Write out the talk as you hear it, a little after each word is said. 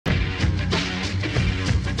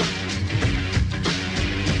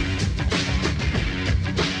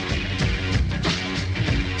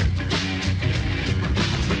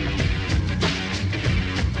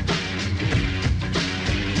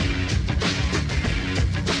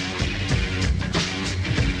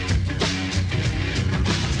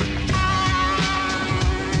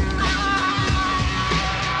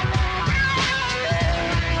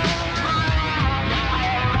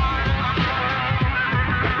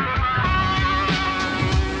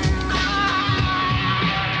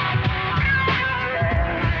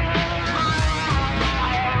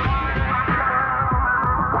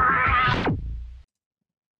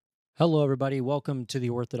Hello, everybody. Welcome to the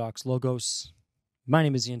Orthodox Logos. My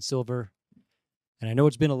name is Ian Silver, and I know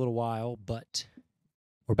it's been a little while, but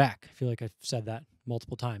we're back. I feel like I've said that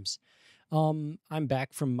multiple times. I'm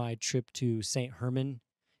back from my trip to St. Herman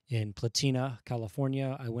in Platina,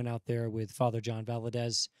 California. I went out there with Father John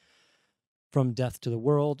Valadez from Death to the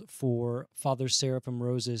World for Father Seraphim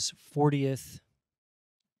Rose's 40th,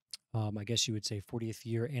 I guess you would say 40th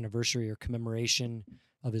year anniversary or commemoration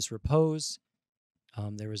of his repose.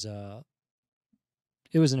 It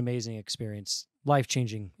was an amazing experience,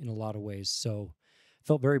 life-changing in a lot of ways. So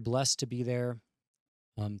felt very blessed to be there.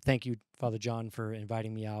 Thank you, Father John, for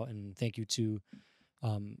inviting me out, and thank you to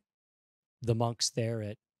the monks there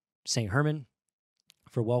at St. Herman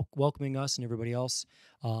for welcoming us and everybody else.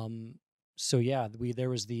 There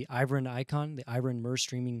was the Iveron icon, the Iveron Myrrh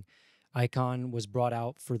streaming icon was brought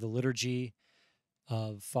out for the liturgy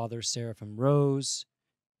of Father Seraphim Rose.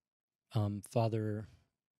 Father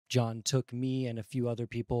John took me and a few other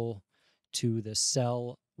people to the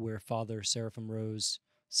cell where Father Seraphim Rose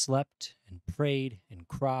slept and prayed and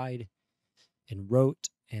cried and wrote.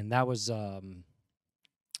 And that was an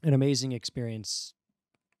amazing experience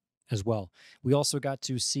as well. We also got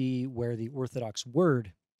to see where the Orthodox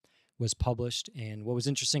Word was published. And what was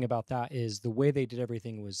interesting about that is the way they did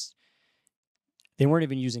everything was they weren't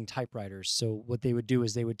even using typewriters. So what they would do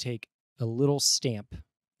is they would take a little stamp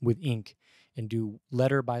with ink and do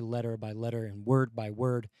letter by letter by letter and word by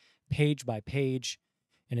word, page by page.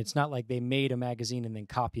 And it's not like they made a magazine and then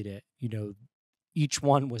copied it. You know, each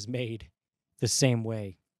one was made the same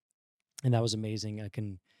way. And that was amazing. I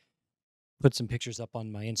can put some pictures up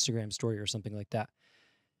on my Instagram story or something like that.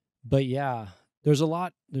 But yeah, there's a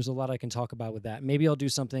lot I can talk about with that. Maybe I'll do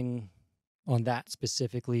something on that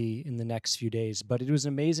specifically in the next few days. But it was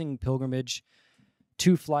an amazing pilgrimage,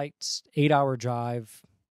 2 flights, 8-hour drive,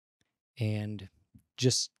 and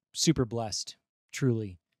just super blessed,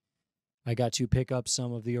 truly. I got to pick up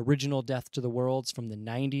some of the original Death to the Worlds from the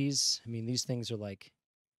 90s. I mean, these things are like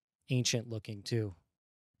ancient looking too.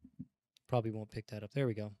 Probably won't pick that up. There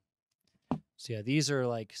we go. So yeah, these are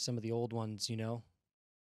like some of the old ones, you know.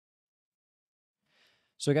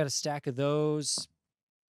 So I got a stack of those.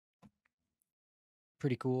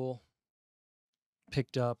 Pretty cool.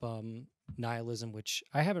 Picked up Nihilism, which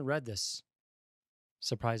I haven't read this,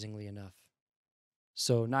 surprisingly enough.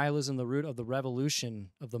 So Nihilism, the Root of the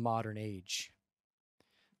Revolution of the Modern Age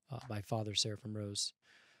by Father Seraphim Rose.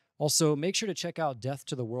 Also, make sure to check out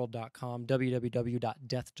deathtotheworld.com,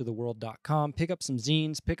 www.deathtotheworld.com. Pick up some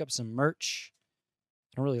zines, pick up some merch.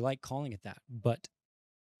 I don't really like calling it that, but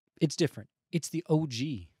it's different. It's the OG,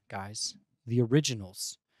 guys, the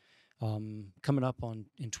originals. Coming up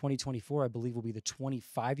in 2024, I believe will be the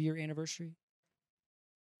 25-year anniversary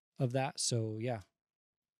of that. So yeah,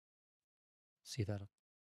 see if that'll,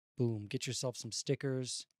 boom, get yourself some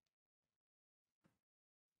stickers.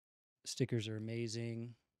 Stickers are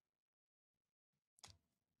amazing.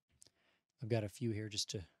 I've got a few here just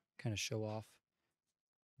to kind of show off.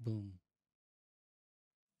 Boom.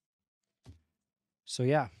 So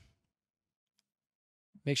yeah,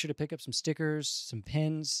 make sure to pick up some stickers, some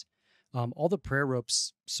pins. All the prayer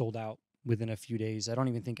ropes sold out within a few days. I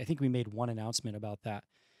think we made one announcement about that.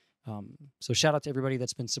 So shout out to everybody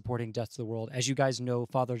that's been supporting Death to the World. As you guys know,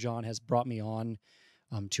 Father John has brought me on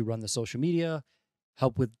to run the social media,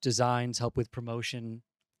 help with designs, help with promotion.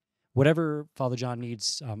 Whatever Father John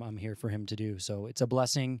needs, I'm here for him to do. So it's a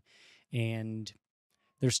blessing. And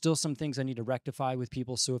there's still some things I need to rectify with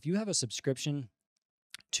people. So if you have a subscription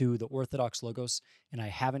to the Orthodox Logos and I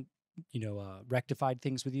haven't rectified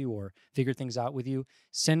things with you or figured things out with you,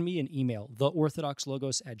 send me an email,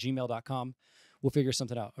 theorthodoxlogos@gmail.com. We'll figure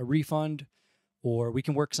something out, a refund, or we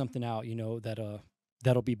can work something out,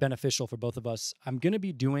 that'll be beneficial for both of us. I'm going to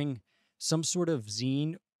be doing some sort of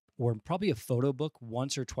zine or probably a photo book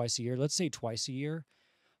once or twice a year. Let's say twice a year,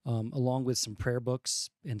 along with some prayer books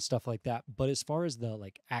and stuff like that. But as far as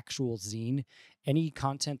the actual zine, any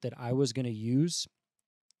content that I was going to use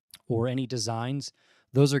or any designs,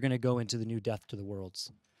 those are going to go into the new Death to the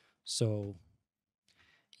Worlds. So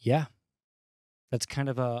yeah, that's kind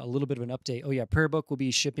of a little bit of an update. Oh yeah, prayer book will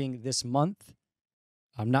be shipping this month.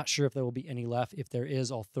 I'm not sure if there will be any left. If there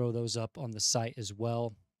is, I'll throw those up on the site as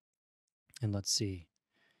well. And let's see.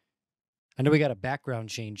 I know we got a background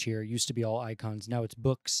change here. It used to be all icons. Now it's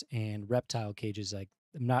books and reptile cages. I'm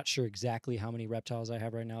not sure exactly how many reptiles I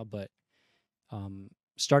have right now, but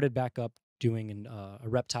started back up doing a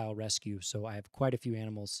reptile rescue. So I have quite a few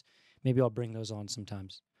animals. Maybe I'll bring those on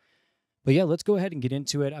sometimes. But yeah, let's go ahead and get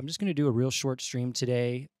into it. I'm just going to do a real short stream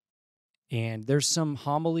today. And there's some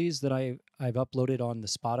homilies that I've uploaded on the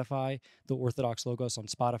Spotify, the Orthodox Logos on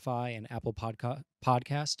Spotify and Apple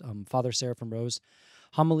Podcast, Father Seraphim Rose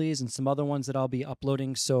homilies, and some other ones that I'll be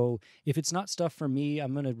uploading. So if it's not stuff from me,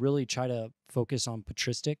 I'm going to really try to focus on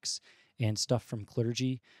patristics and stuff from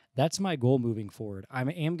clergy. That's my goal moving forward. I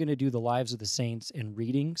am going to do the Lives of the Saints and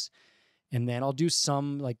readings, and then I'll do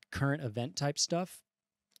some like current event type stuff,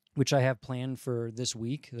 which I have planned for this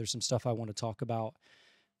week. There's some stuff I want to talk about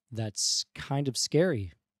that's kind of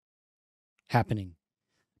scary happening.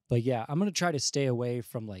 But yeah, I'm going to try to stay away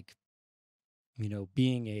from like,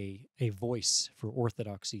 being a voice for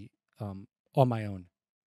orthodoxy on my own.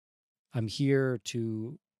 I'm here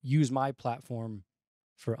to use my platform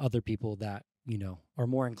for other people that, are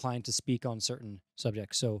more inclined to speak on certain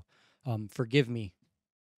subjects. So forgive me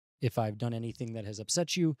if I've done anything that has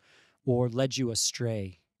upset you or led you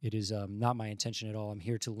astray. It is not my intention at all. I'm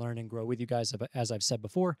here to learn and grow with you guys, as I've said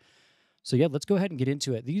before. So yeah, let's go ahead and get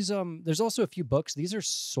into it. These there's also a few books. These are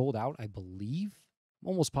sold out, I believe. I'm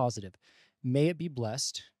almost positive. May It Be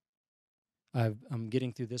Blessed. I'm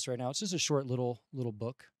getting through this right now. It's just a short little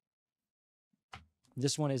book.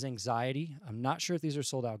 This one is Anxiety. I'm not sure if these are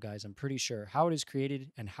sold out, guys. I'm pretty sure. How It Is Created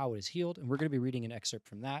and How It Is Healed. And we're going to be reading an excerpt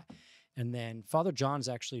from that. And then Father John's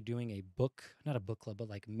actually doing a book, not a book club, but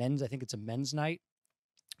like men's, I think it's a men's night,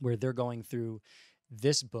 where they're going through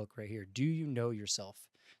this book right here, Do You Know Yourself?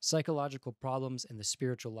 Psychological Problems and the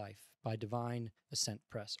Spiritual Life by Divine Ascent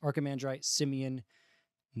Press. Archimandrite Symeon,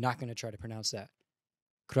 not going to try to pronounce that,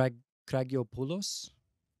 Kragiopoulos.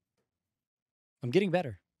 I'm getting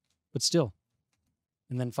better, but still.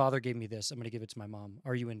 And then Father gave me this. I'm going to give it to my mom.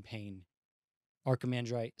 Are You in Pain?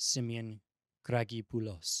 Archimandrite Symeon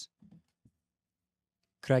Kragiopoulos.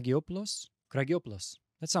 Kragiopoulos.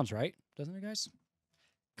 That sounds right, doesn't it, guys?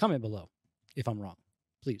 Comment below if I'm wrong,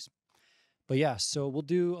 please. But yeah, so we'll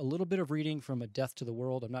do a little bit of reading from A Death to the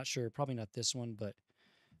World. I'm not sure, probably not this one, but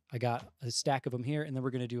I got a stack of them here. And then we're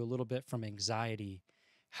going to do a little bit from Anxiety,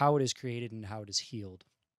 How It Is Created and How It Is Healed.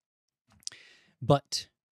 But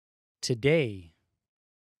today,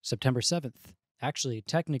 September 7th, actually,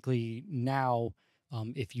 technically now,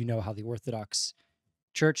 if you know how the Orthodox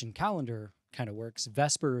Church and calendar kind of works,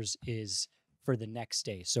 Vespers is for the next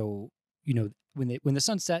day. So, when the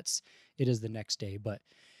sun sets, it is the next day. But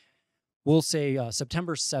we'll say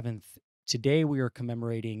September 7th, today we are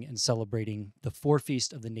commemorating and celebrating the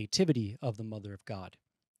forefeast of the Nativity of the Mother of God.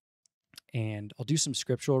 And I'll do some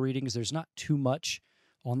scriptural readings. There's not too much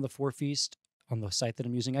on the forefeast on the site that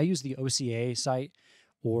I'm using. I use the OCA site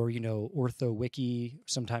or, Ortho Wiki.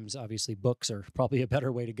 Sometimes, obviously, books are probably a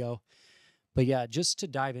better way to go. But yeah, just to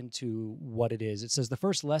dive into what it is. It says the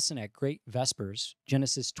first lesson at Great Vespers,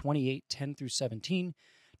 Genesis 28, 10 through 17,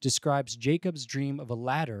 describes Jacob's dream of a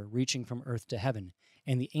ladder reaching from earth to heaven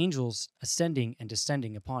and the angels ascending and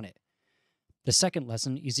descending upon it. The second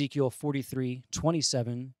lesson, Ezekiel 43,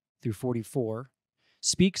 27 through 44,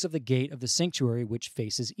 speaks of the gate of the sanctuary which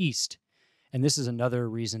faces east. And this is another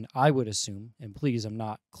reason I would assume, and please, I'm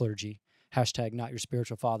not clergy, hashtag not your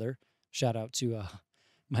spiritual father. Shout out to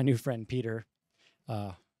my new friend, Peter.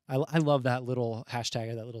 I love that little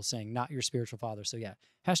hashtag, that little saying, not your spiritual father. So yeah,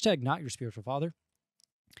 hashtag not your spiritual father.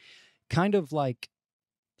 Kind of like,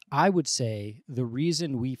 I would say the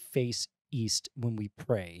reason we face east when we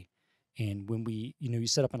pray and when we, you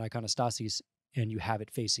set up an iconostasis and you have it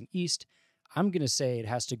facing east, I'm going to say it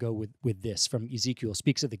has to go with this from Ezekiel. It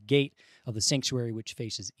speaks of the gate of the sanctuary which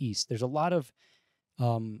faces east. There's a lot of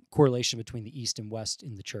correlation between the east and west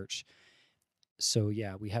in the church. So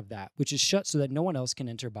yeah, we have that, which is shut so that no one else can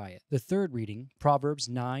enter by it. The third reading, Proverbs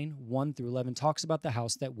 9, 1 through 11, talks about the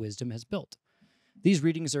house that wisdom has built. These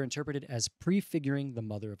readings are interpreted as prefiguring the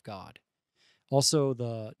Mother of God. Also,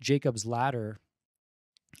 the Jacob's ladder,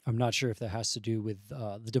 I'm not sure if that has to do with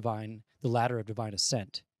the ladder of divine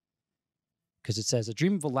ascent, because it says, a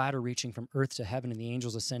dream of a ladder reaching from earth to heaven and the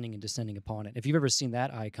angels ascending and descending upon it. If you've ever seen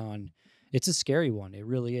that icon, it's a scary one. It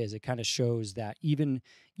really is. It kind of shows that even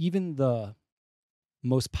the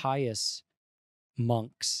most pious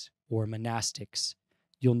monks or monastics,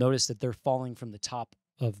 you'll notice that they're falling from the top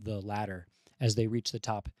of the ladder. As they reach the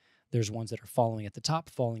top, there's ones that are falling at the top,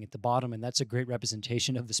 falling at the bottom, and that's a great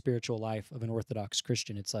representation of the spiritual life of an Orthodox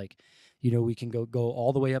Christian. It's like, we can go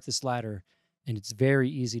all the way up this ladder, and it's very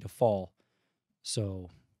easy to fall. So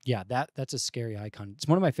yeah, that's a scary icon. It's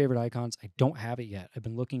one of my favorite icons. I don't have it yet. I've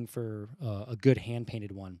been looking for a good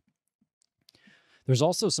hand-painted one. There's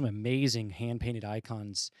also some amazing hand-painted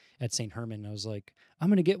icons at St. Herman. I was like, I'm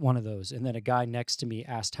going to get one of those. And then a guy next to me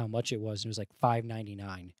asked how much it was, and it was like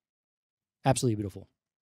 $5.99. Absolutely beautiful.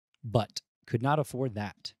 But could not afford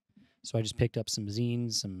that. So I just picked up some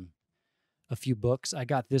zines, some a few books. I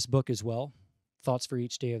got this book as well, Thoughts for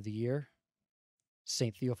Each Day of the Year,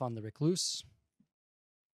 St. Theophan the Recluse.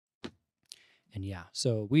 And yeah,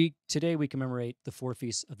 so today we commemorate the 4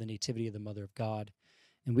 feasts of the Nativity of the Mother of God,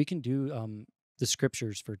 and we can do the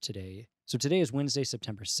scriptures for today. So today is Wednesday,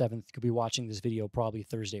 September 7th. You could be watching this video probably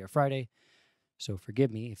Thursday or Friday, so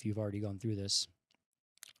forgive me if you've already gone through this.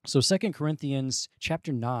 So 2 Corinthians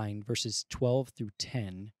chapter 9, verses 12 through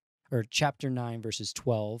 10, or chapter 9, verses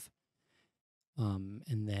 12,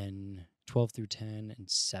 and then 12 through 10 and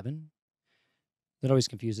 7. That always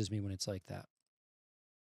confuses me when it's like that.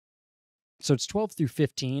 So it's 12 through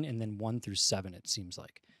 15 and then 1 through 7, it seems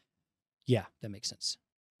like. Yeah, that makes sense.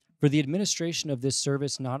 For the administration of this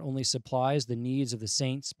service not only supplies the needs of the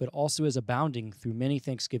saints, but also is abounding through many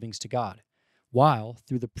thanksgivings to God, while,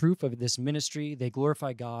 through the proof of this ministry, they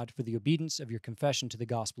glorify God for the obedience of your confession to the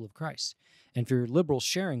gospel of Christ, and for your liberal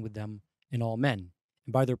sharing with them and all men,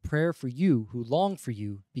 and by their prayer for you who long for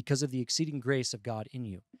you because of the exceeding grace of God in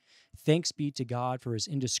you. Thanks be to God for his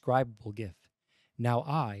indescribable gift. Now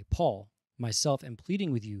I, Paul, myself am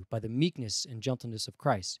pleading with you by the meekness and gentleness of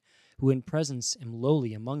Christ, who in presence am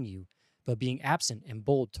lowly among you, but being absent am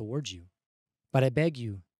bold towards you. But I beg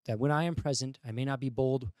you that when I am present, I may not be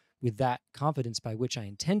bold with that confidence by which I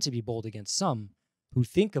intend to be bold against some who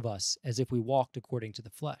think of us as if we walked according to the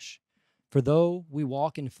flesh. For though we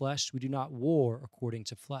walk in flesh, we do not war according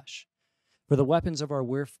to flesh. For the weapons of our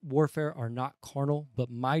warfare are not carnal,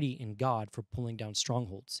 but mighty in God for pulling down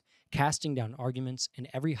strongholds, casting down arguments and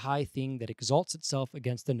every high thing that exalts itself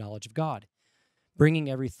against the knowledge of God, bringing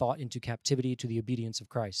every thought into captivity to the obedience of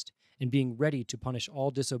Christ, and being ready to punish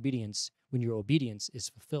all disobedience when your obedience is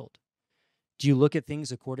fulfilled. Do you look at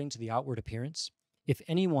things according to the outward appearance? If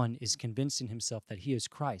anyone is convinced in himself that he is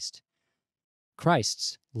Christ's,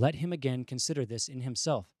 let him again consider this in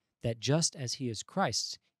himself, that just as he is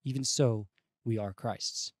Christ's, even so we are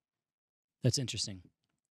Christ's. That's interesting.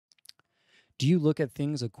 Do you look at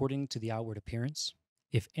things according to the outward appearance?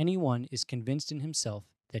 If anyone is convinced in himself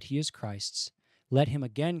that he is Christ's, let him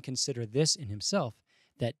again consider this in himself,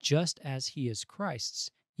 that just as he is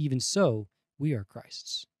Christ's, even so we are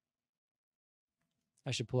Christ's. I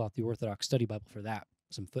should pull out the Orthodox Study Bible for that,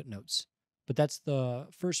 some footnotes. But that's the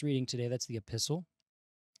first reading today. That's the epistle.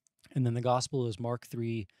 And then the gospel is Mark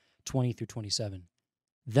 3, 20 through 27.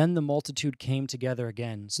 Then the multitude came together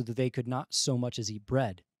again, so that they could not so much as eat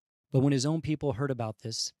bread. But when his own people heard about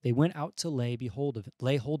this, they went out to lay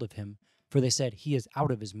hold of him, for they said, he is out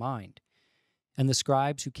of his mind. And the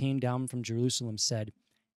scribes who came down from Jerusalem said,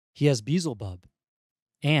 he has Beelzebub,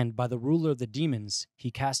 and by the ruler of the demons he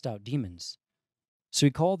cast out demons. So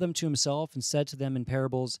he called them to himself and said to them in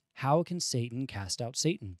parables, how can Satan cast out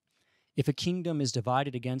Satan? If a kingdom is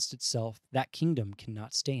divided against itself, that kingdom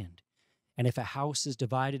cannot stand. And if a house is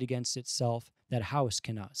divided against itself, that house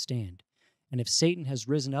cannot stand. And if Satan has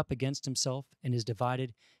risen up against himself and is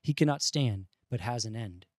divided, he cannot stand, but has an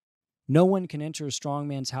end. No one can enter a strong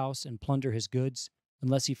man's house and plunder his goods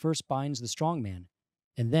unless he first binds the strong man,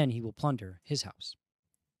 and then he will plunder his house.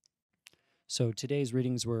 So today's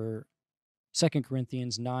readings were 2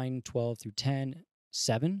 Corinthians 9, 12 through 10,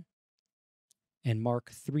 7, and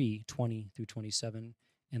Mark 3, 20 through 27.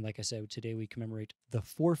 And like I said, today we commemorate the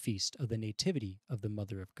 4 feast of the Nativity of the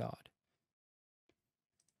Mother of God.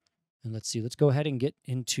 And let's go ahead and get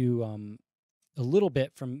into a little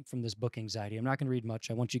bit from this book, Anxiety. I'm not going to read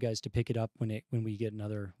much. I want you guys to pick it up when we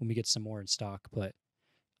get some more in stock. But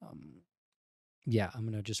yeah, I'm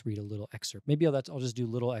going to just read a little excerpt. Maybe I'll just do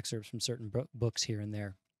little excerpts from certain books here and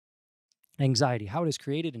there. Anxiety, how it is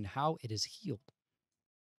created and how it is healed.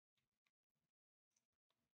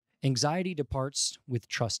 Anxiety departs with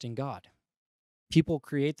trust in God. People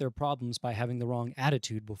create their problems by having the wrong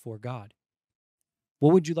attitude before God.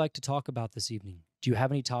 What would you like to talk about this evening? Do you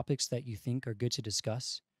have any topics that you think are good to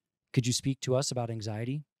discuss? Could you speak to us about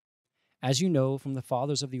anxiety? As you know from the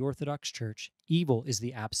fathers of the Orthodox Church, evil is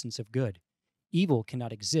the absence of good. Evil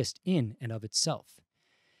cannot exist in and of itself.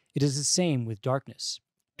 It is the same with darkness.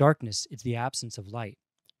 Darkness is the absence of light.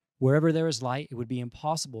 Wherever there is light, it would be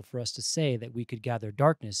impossible for us to say that we could gather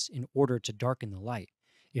darkness in order to darken the light.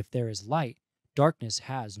 If there is light, darkness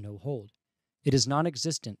has no hold. It is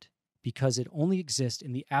non-existent because it only exists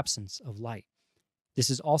in the absence of light. This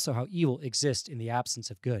is also how evil exists in the absence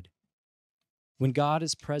of good. When God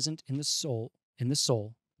is present in the soul,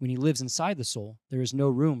 when he lives inside the soul, there is no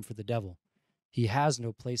room for the devil. He has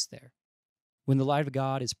no place there. When the light of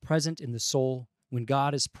God is present in the soul, when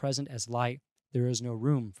God is present as light, there is no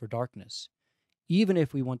room for darkness. Even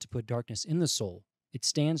if we want to put darkness in the soul, it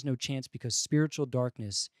stands no chance because spiritual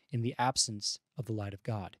darkness in the absence of the light of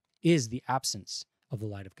God is the absence of the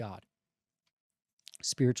light of God.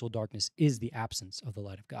 Spiritual darkness is the absence of the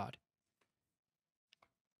light of God.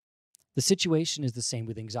 The situation is the same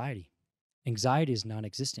with anxiety. Anxiety is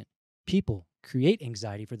non-existent. People create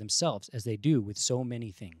anxiety for themselves as they do with so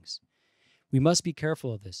many things. We must be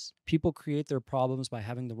careful of this. People create their problems by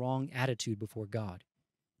having the wrong attitude before God.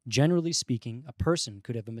 Generally speaking, a person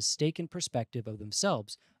could have a mistaken perspective of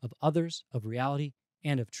themselves, of others, of reality,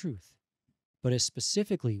 and of truth. But it's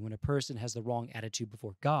specifically when a person has the wrong attitude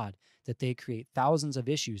before God that they create thousands of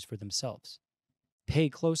issues for themselves. Pay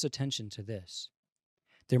close attention to this.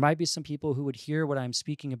 There might be some people who would hear what I'm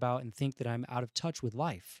speaking about and think that I'm out of touch with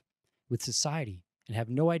life, with society, and have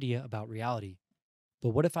no idea about reality. But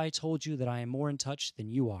what if I told you that I am more in touch than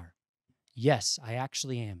you are? Yes, I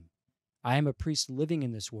actually am. I am a priest living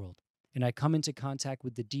in this world, and I come into contact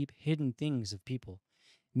with the deep, hidden things of people.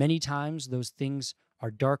 Many times those things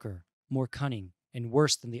are darker, more cunning, and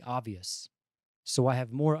worse than the obvious. So I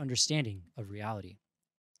have more understanding of reality.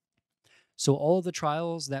 So all of the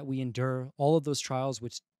trials that we endure, all of those trials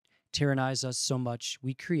which tyrannize us so much,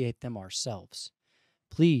 we create them ourselves.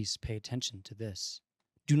 Please pay attention to this.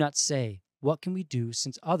 Do not say, "What can we do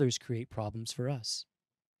since others create problems for us?"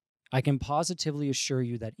 I can positively assure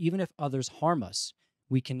you that even if others harm us,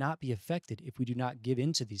 we cannot be affected if we do not give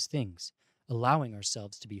in to these things, allowing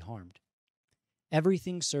ourselves to be harmed.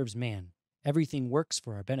 Everything serves man. Everything works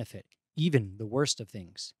for our benefit, even the worst of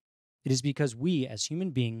things. It is because we, as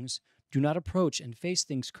human beings, do not approach and face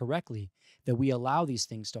things correctly that we allow these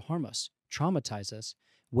things to harm us, traumatize us,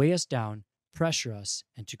 weigh us down, pressure us,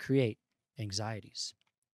 and to create anxieties.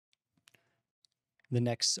 The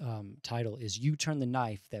next title is You Turn the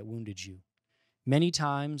Knife That Wounded You. Many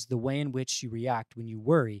times, the way in which you react when you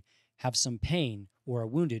worry, have some pain, or are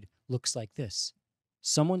wounded looks like this.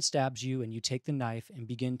 Someone stabs you and you take the knife and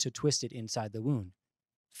begin to twist it inside the wound.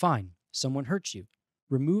 Fine, someone hurts you.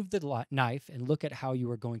 Remove the knife and look at how you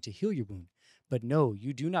are going to heal your wound. But no,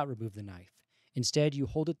 you do not remove the knife. Instead, you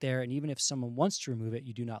hold it there, and even if someone wants to remove it,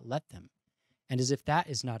 you do not let them. And as if that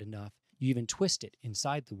is not enough, you even twist it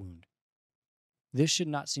inside the wound. This should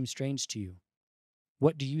not seem strange to you.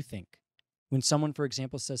 What do you think? When someone, for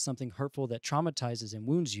example, says something hurtful that traumatizes and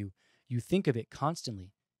wounds you, you think of it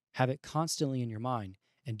constantly, have it constantly in your mind,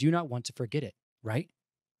 and do not want to forget it, right?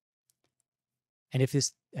 And if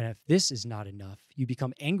this is not enough, you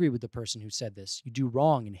become angry with the person who said this. You do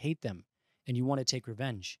wrong and hate them, and you want to take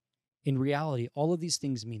revenge. In reality, all of these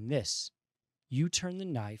things mean this. You turn the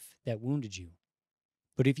knife that wounded you.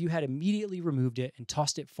 But if you had immediately removed it and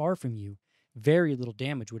tossed it far from you, very little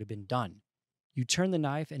damage would have been done. You turn the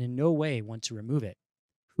knife and in no way want to remove it.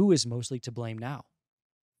 Who is mostly to blame now?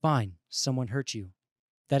 Fine, someone hurt you.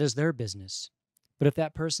 That is their business. But if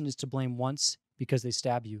that person is to blame once because they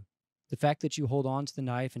stab you, the fact that you hold on to the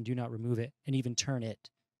knife and do not remove it, and even turn it,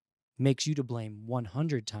 makes you to blame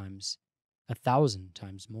 100 times, 1,000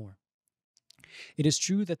 times more. It is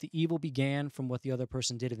true that the evil began from what the other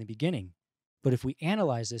person did in the beginning, but if we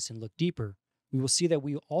analyze this and look deeper, we will see that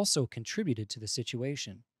we also contributed to the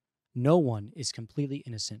situation. No one is completely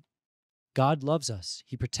innocent. God loves us.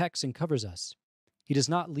 He protects and covers us. He does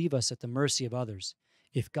not leave us at the mercy of others.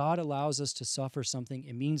 If God allows us to suffer something,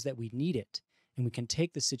 it means that we need it, and we can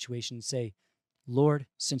take the situation and say, Lord,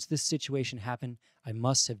 since this situation happened, I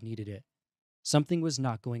must have needed it. Something was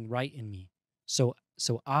not going right in me, so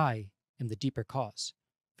I am the deeper cause.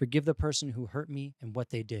 Forgive the person who hurt me and what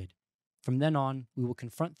they did. From then on, we will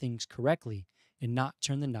confront things correctly and not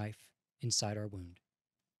turn the knife inside our wound.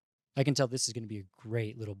 I can tell this is going to be a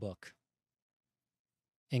great little book.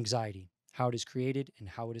 Anxiety, how it is created and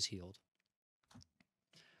how it is healed.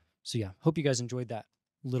 So yeah, hope you guys enjoyed that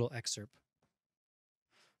little excerpt.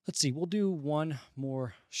 Let's see, we'll do one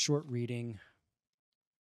more short reading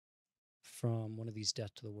from one of these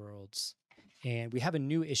Death to the Worlds. And we have a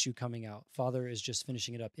new issue coming out. Father is just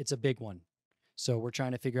finishing it up. It's a big one. So we're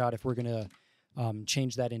trying to figure out if we're going to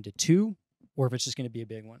change that into 2 or if it's just going to be a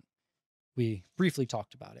big one. We briefly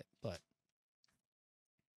talked about it, but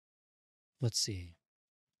let's see.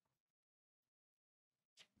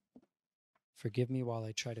 Forgive me while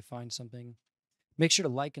I try to find something. Make sure to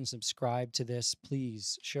like and subscribe to this.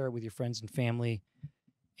 Please share it with your friends and family.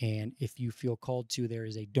 And if you feel called to, there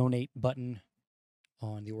is a donate button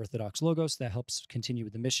on the Orthodox Logos that helps continue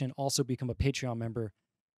with the mission. Also become a Patreon member,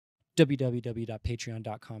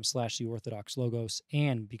 www.patreon.com/theorthodoxlogos,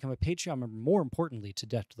 and become a Patreon member, more importantly, to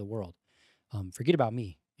Death to the World. Forget about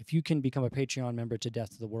me. If you can become a Patreon member to Death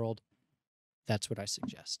to the World, that's what I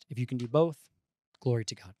suggest. If you can do both, glory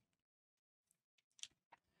to God.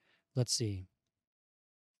 Let's see.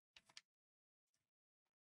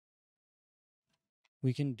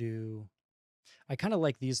 We can do... I kind of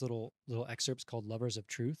like these little excerpts called Lovers of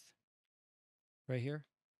Truth right here.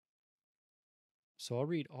 So I'll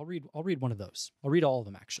read one of those. I'll read all of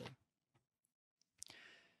them actually.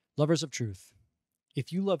 Lovers of Truth.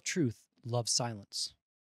 If you love truth, love silence.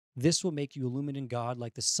 This will make you illumined in God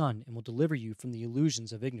like the sun and will deliver you from the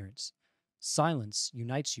illusions of ignorance. Silence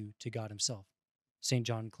unites you to God himself. St.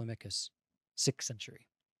 John Climacus, 6th century.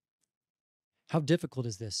 How difficult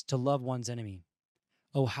is this, to love one's enemy?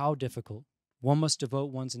 Oh, how difficult. One must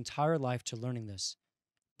devote one's entire life to learning this.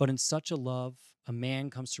 But in such a love, a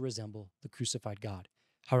man comes to resemble the crucified God.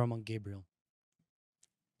 Hieromonk Gabriel.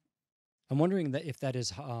 I'm wondering if that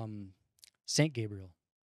is Saint Gabriel,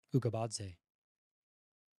 Ugabadze.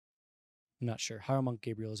 I'm not sure. Hieromonk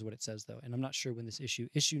Gabriel is what it says, though. And I'm not sure when this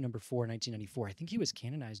issue number 4, 1994. I think he was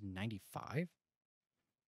canonized in 95.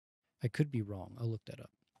 I could be wrong. I'll look that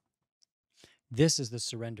up. This is the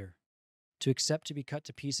surrender. To accept to be cut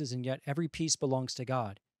to pieces, and yet every piece belongs to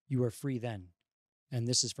God. You are free then. And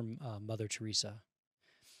this is from Mother Teresa.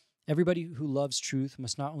 Everybody who loves truth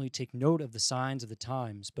must not only take note of the signs of the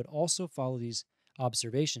times, but also follow these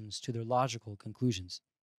observations to their logical conclusions.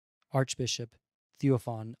 Archbishop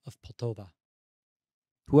Theophan of Poltava.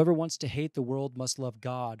 Whoever wants to hate the world must love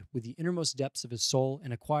God with the innermost depths of his soul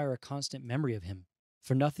and acquire a constant memory of him,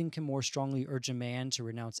 for nothing can more strongly urge a man to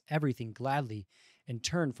renounce everything gladly and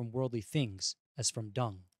turn from worldly things as from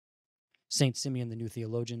dung. Saint Simeon the New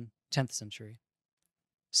Theologian, 10th century.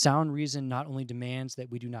 Sound reason not only demands that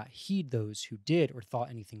we do not heed those who did or thought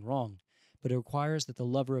anything wrong, but it requires that the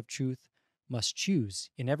lover of truth must choose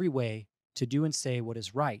in every way to do and say what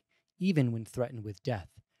is right, even when threatened with death,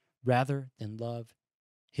 rather than love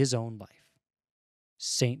his own life.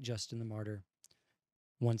 Saint Justin the Martyr,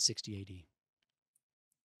 160 AD.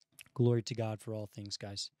 Glory to God for all things,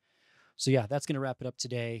 guys. So yeah, that's going to wrap it up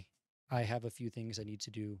today. I have a few things I need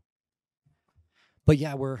to do. But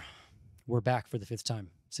yeah, we're back for the 5th time,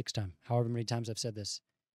 6th time, however many times I've said this.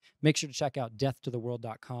 Make sure to check out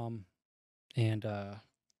deathtotheworld.com. And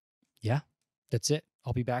yeah, that's it.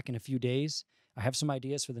 I'll be back in a few days. I have some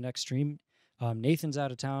ideas for the next stream. Nathan's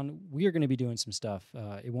out of town. We are going to be doing some stuff.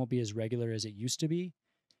 It won't be as regular as it used to be.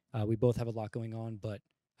 We both have a lot going on, but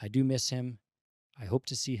I do miss him. I hope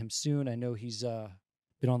to see him soon. I know he's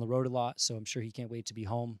been on the road a lot, so I'm sure he can't wait to be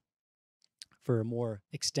home for a more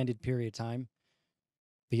extended period of time.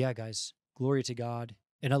 But yeah, guys, glory to God.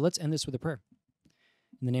 And let's end this with a prayer.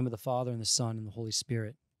 In the name of the Father, and the Son, and the Holy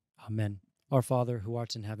Spirit. Amen. Our Father, who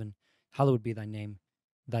art in heaven, hallowed be thy name.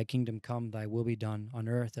 Thy kingdom come, thy will be done, on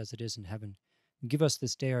earth as it is in heaven. Give us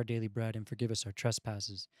this day our daily bread, and forgive us our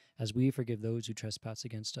trespasses, as we forgive those who trespass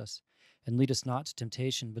against us. And lead us not to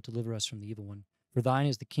temptation, but deliver us from the evil one. For thine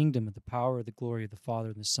is the kingdom, and the power, and the glory of the Father,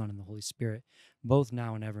 and the Son, and the Holy Spirit, both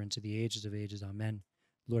now and ever, into the ages of ages. Amen.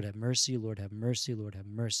 Lord have mercy, Lord have mercy, Lord have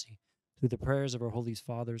mercy. Through the prayers of our holy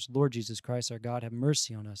fathers, Lord Jesus Christ, our God, have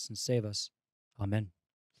mercy on us and save us. Amen.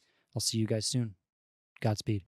 I'll see you guys soon. Godspeed.